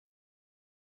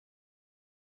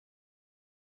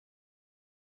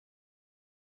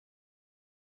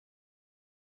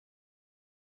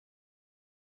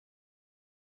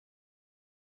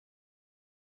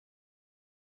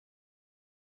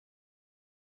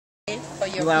for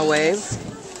your You want to wave?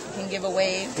 You can give a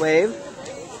wave. Wave?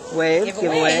 Wave? Give a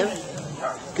Give a wave.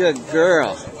 Good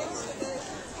girl.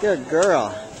 Good girl.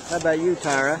 How about you,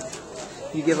 Tara?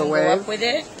 You give a Go wave? up with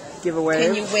it. Give a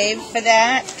wave. Can you wave for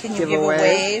that? Can you give a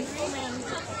wave?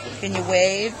 Can you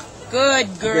wave?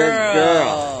 Good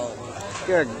girl.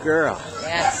 Good girl.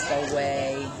 That's the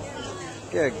way.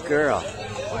 Good girl.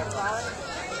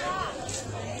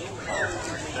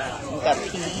 You got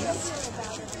peas.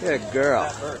 Good girl.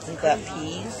 You got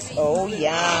peas. Oh,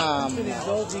 yum.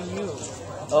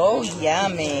 Oh,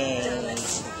 yummy.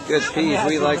 Good peas.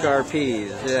 We like our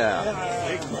peas. Yeah.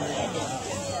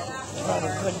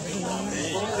 Good peas.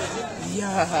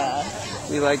 Yeah.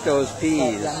 We like those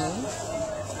peas.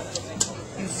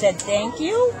 You said thank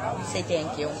you? Say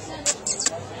thank you.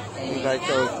 We like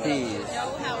those peas.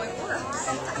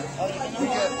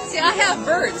 See, I have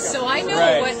birds, so I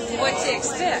know what to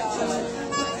expect.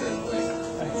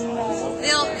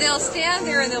 They'll stand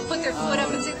there and they'll put their foot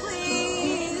up and say,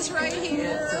 please, right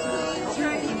here, please,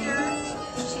 right here.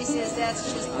 She says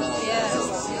that's just yes.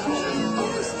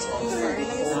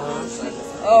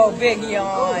 Oh, big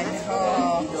yawn.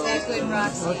 Oh. Is that good,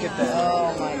 Roxanne? Look at that.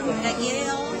 Oh, my goodness. Can I get it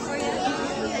all for you?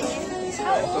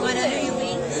 How old are your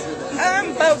wings?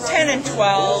 About 10 and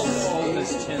 12.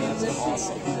 This 10, that's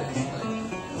awesome.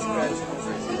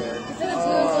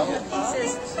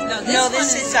 No,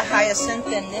 this is a hyacinth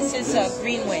and this is a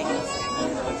greenwing.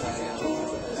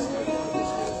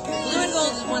 Blue and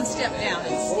gold is one step down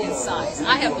in size.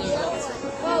 I have blue and gold.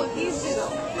 Oh, these two.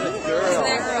 Isn't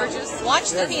that gorgeous? Watch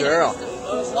the peanut. Girl.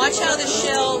 Watch how the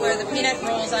shell where the peanut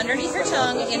rolls underneath her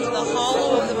tongue into the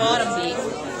hollow of the bottom beak.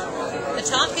 The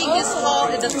top beak is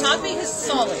solid.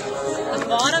 The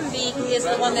bottom beak is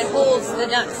the one that holds the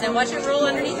nuts. Now watch it roll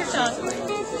underneath her tongue.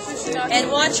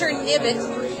 And watch her nib it,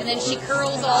 and then she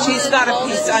curls all She's got a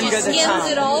piece under the skins tongue.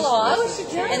 it all off,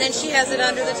 and then she has it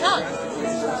under the tongue.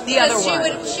 The other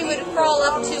one. She would crawl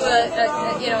up to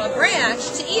a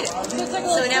branch to eat it.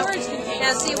 So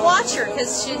now see, watch her,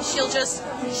 because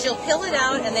she'll peel it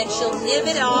out, and then she'll nib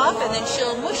it off, and then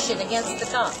she'll mush it against the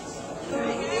tongue.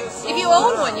 If you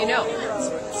own one, you know.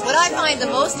 What I find the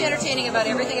most entertaining about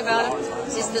everything about them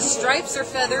is the stripes are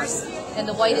feathers and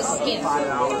the white is skin.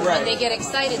 When they get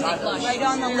excited, they blush. Right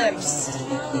on the lips.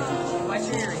 Watch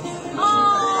your earrings.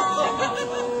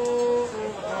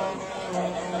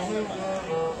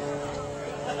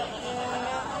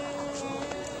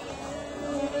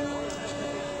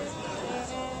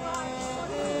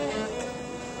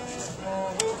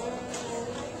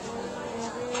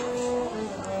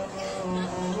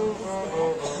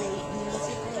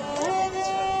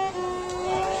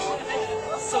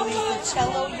 So is the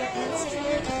cello your